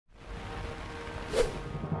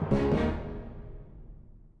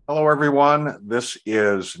Hello, everyone. This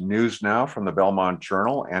is News Now from the Belmont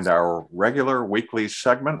Journal and our regular weekly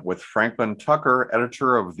segment with Franklin Tucker,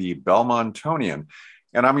 editor of the Belmontonian.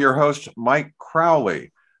 And I'm your host, Mike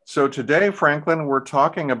Crowley. So today, Franklin, we're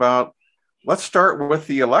talking about, let's start with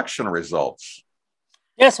the election results.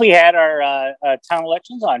 Yes, we had our town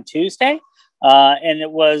elections on Tuesday, and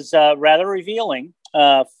it was rather revealing.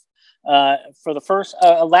 For the first,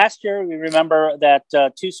 last year, we remember that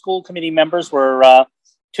two school committee members were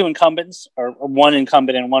two incumbents, or one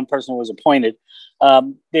incumbent and one person was appointed.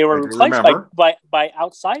 They were replaced by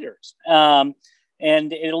outsiders. And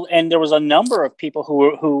there was a number of people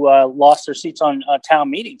who lost their seats on town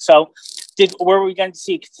meeting. So were we going to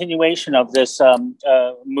see a continuation of this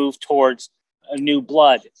move towards new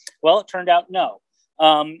blood? Well, it turned out no.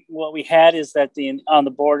 What we had is that on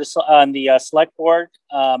the select board,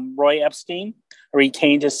 Roy Epstein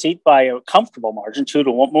retained his seat by a comfortable margin,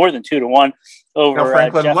 2-1, more than 2-1 over.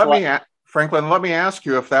 Now, Franklin, let me ask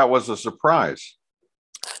you if that was a surprise.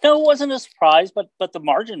 No, it wasn't a surprise, but the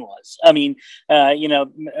margin was. I mean,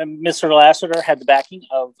 Mr. Lassiter had the backing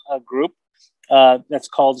of a group that's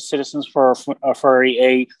called Citizens for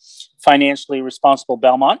a Financially Responsible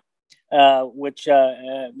Belmont. Which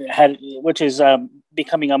is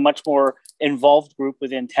becoming a much more involved group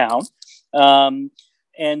within town.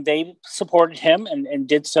 And they supported him and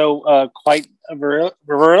did so quite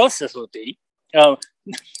relentlessly.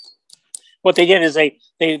 What they did is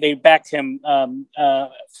they backed him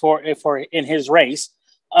for in his race.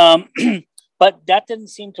 But that didn't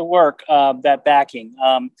seem to work, that backing.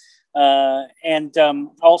 Also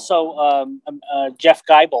Jeff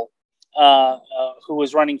Geibel, who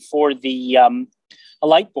was running for the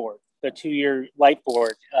light board, the 2-year light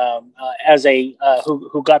board,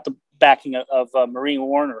 who got the backing of Marie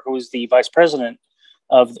Warner, who was the vice president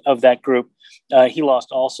of that group. He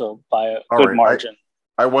lost also by a good margin.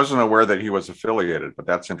 I wasn't aware that he was affiliated, but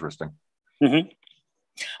that's interesting. Mm-hmm.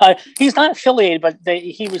 He's not affiliated, but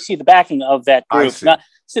he received the backing of that group.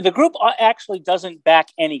 So the group actually doesn't back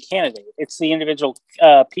any candidate. It's the individual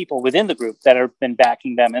people within the group that have been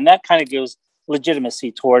backing them. And that kind of gives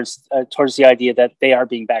legitimacy towards the idea that they are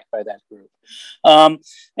being backed by that group.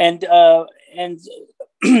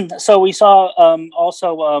 So we saw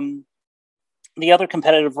also the other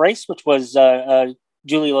competitive race, which was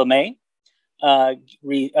Julie LeMay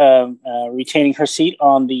retaining her seat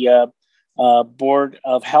on the Board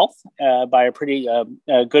of Health by a pretty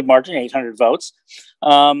good margin, 800 votes.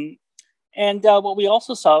 What we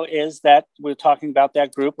also saw is that we're talking about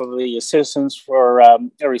that group of the Citizens for a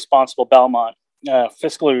Responsible Belmont,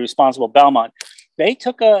 fiscally responsible Belmont. They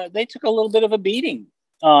took a little bit of a beating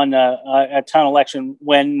on a town election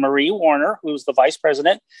when Marie Warner, who was the vice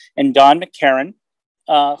president, and Don McCarran,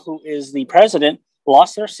 who is the president,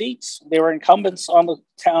 lost their seats. They were incumbents on the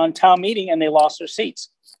town meeting, and they lost their seats.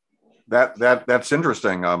 That's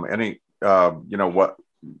interesting. What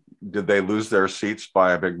did they lose their seats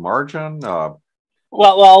by a big margin? 22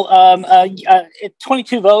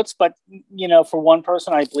 votes, but for one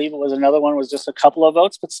person, I believe it was another one was just a couple of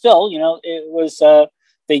votes, but still, it was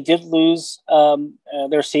they did lose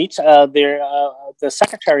their seats. The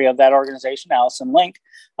secretary of that organization, Allison Link,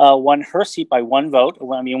 won her seat by one vote.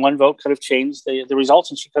 I mean, one vote could have changed the results,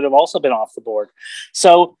 and she could have also been off the board.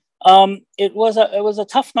 So it was a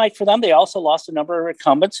tough night for them. They also lost a number of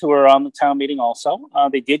incumbents who were on the town meeting also.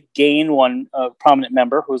 They did gain one prominent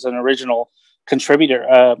member who was an original contributor,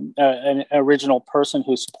 an original person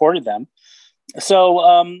who supported them.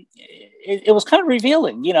 So it was kind of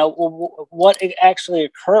revealing, what actually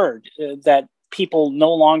occurred, that people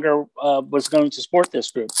no longer was going to support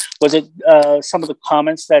this group. Was it some of the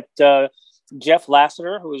comments that Jeff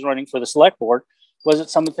Lassiter, who was running for the select board, was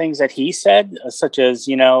it some of the things that he said, such as,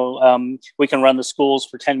 we can run the schools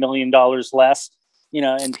for $10 million less,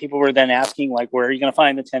 and people were then asking, like, where are you going to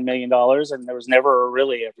find the $10 million? And there was never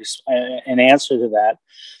really an answer to that.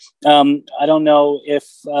 I don't know if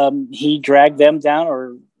he dragged them down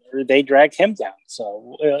or they dragged him down.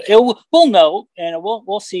 So we'll know, and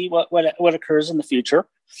we'll see what occurs in the future.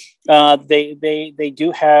 They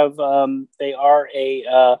do have, they are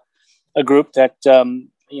a group that,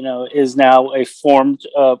 is now a formed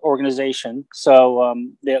organization. So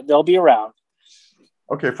they'll be around.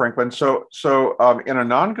 Okay, Franklin. So in a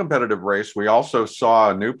non-competitive race, we also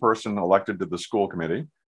saw a new person elected to the school committee.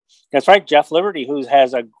 That's right, Jeff Liberty, who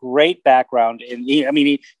has a great background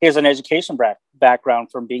he has an education background,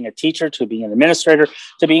 from being a teacher to being an administrator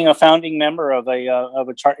to being a founding member of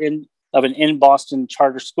an in Boston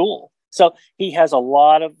charter school. So he has a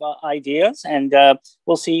lot of ideas, and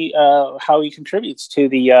we'll see how he contributes to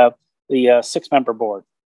the 6-member board.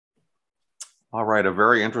 All right, a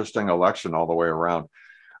very interesting election all the way around.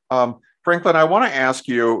 Franklin, I want to ask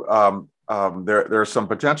you, there's some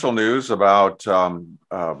potential news about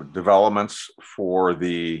developments for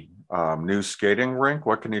the new skating rink.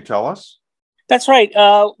 What can you tell us? That's right.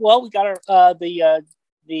 Well, we got the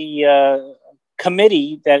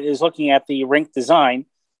committee that is looking at the rink design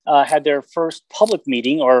had their first public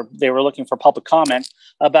meeting, or they were looking for public comment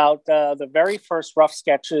about the very first rough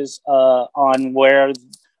sketches on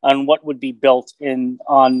what would be built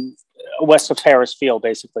on west of Harris Field,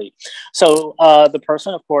 basically. So the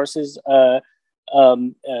person, of course, is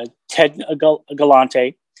Ted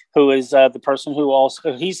Galante, who is the person who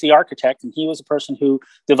also, he's the architect, and he was the person who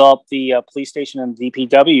developed the police station and the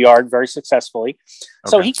DPW yard very successfully. Okay.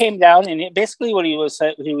 So he came down, and basically what he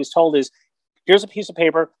was told is, here's a piece of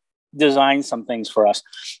paper, design some things for us.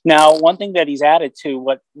 Now, one thing that he's added to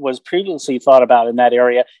what was previously thought about in that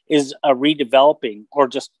area is a redeveloping, or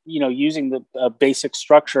just, using the basic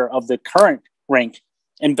structure of the current rink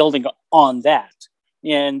and building on that.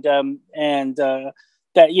 And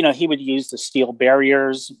that, he would use the steel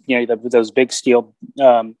barriers, those big steel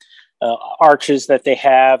arches that they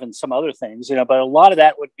have, and some other things, but a lot of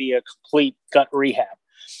that would be a complete gut rehab.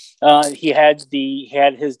 He had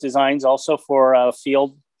his designs also for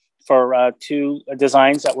field, for two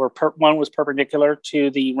designs that were, one was perpendicular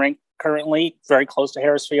to the rink currently, very close to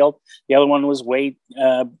Harris Field. The other one was way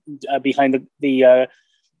behind the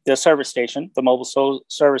service station, the mobile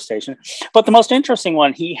service station. But the most interesting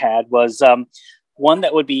one he had was one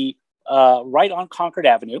that would be right on Concord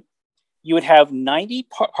Avenue. You would have 90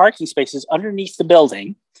 parking spaces underneath the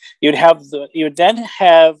building. You would then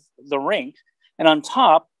have the rink, and on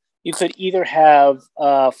top, you could either have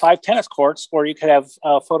 5 tennis courts, or you could have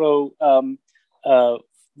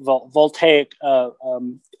photovoltaic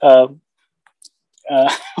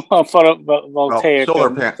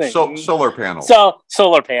solar panels. So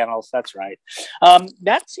solar panels. That's right.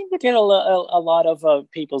 That seemed to get a lot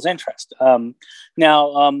of people's interest. Now,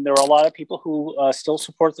 there are a lot of people who still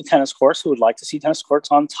support the tennis courts, who would like to see tennis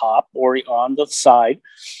courts on top or on the side.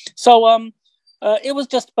 So, it was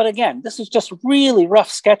just, but again, this is just really rough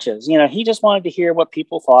sketches. He just wanted to hear what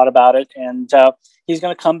people thought about it, and he's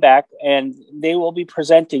going to come back, and they will be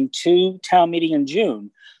presenting to town meeting in June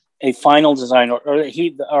a final design,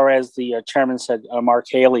 or as the chairman said, Mark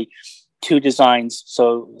Haley, 2 designs,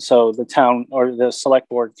 so the town or the select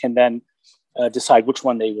board can then decide which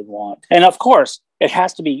one they would want. And of course, it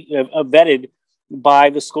has to be vetted by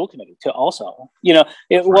the school committee to also,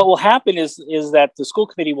 what will happen is that the school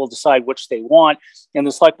committee will decide which they want, and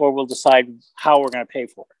the select board will decide how we're going to pay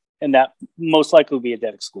for it. And that most likely will be a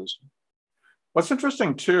debt exclusion. What's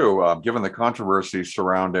interesting too, given the controversy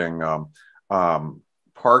surrounding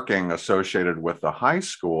parking associated with the high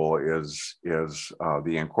school, is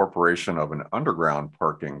the incorporation of an underground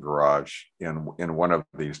parking garage in one of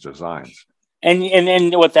these designs.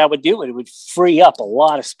 And what that would do, it would free up a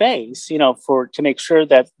lot of space, to make sure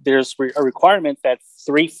that there's a requirement that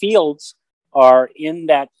 3 fields are in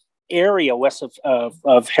that area west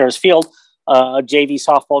of Harris Field, a JV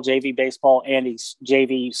softball, JV baseball, and a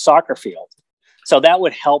JV soccer field. So that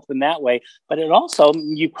would help in that way. But it also,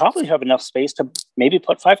 you probably have enough space to maybe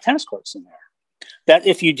put 5 tennis courts in there. That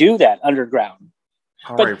if you do that underground.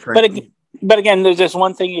 But again, there's just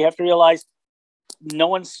one thing you have to realize. No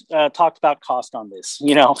one's talked about cost on this.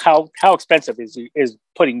 How expensive is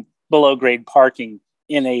putting below grade parking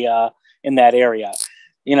in that area.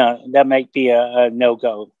 That might be a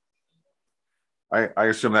no-go. I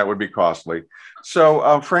assume that would be costly.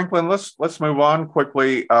 So Franklin, let's move on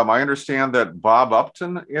quickly. I understand that Bob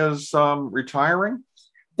Upton is retiring.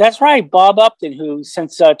 That's right, Bob Upton, who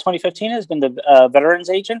since 2015 has been the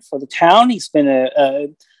veterans agent for the town. He's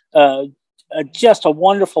been just a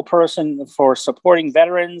wonderful person for supporting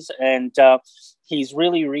veterans, and he's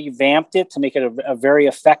really revamped it to make it a very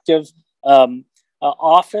effective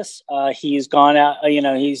office. He's gone out, he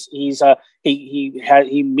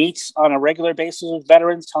meets on a regular basis with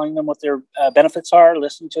veterans, telling them what their benefits are,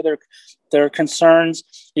 listening to their concerns.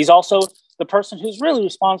 He's also the person who's really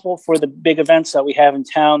responsible for the big events that we have in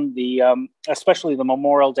town, especially the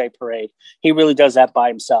Memorial Day Parade. He really does that by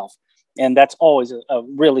himself. And that's always a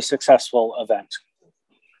really successful event.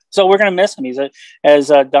 So we're going to miss him. As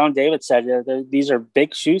Don David said, these are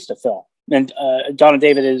big shoes to fill. And Don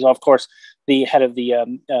David is, of course, the head of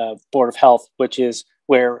the Board of Health, which is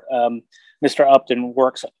where Mr. Upton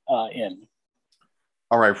works in.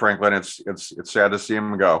 All right, Franklin, it's sad to see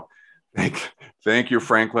him go. Thank you,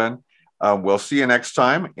 Franklin. We'll see you next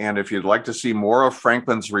time. And if you'd like to see more of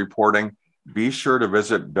Franklin's reporting, be sure to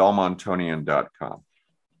visit Belmontonian.com.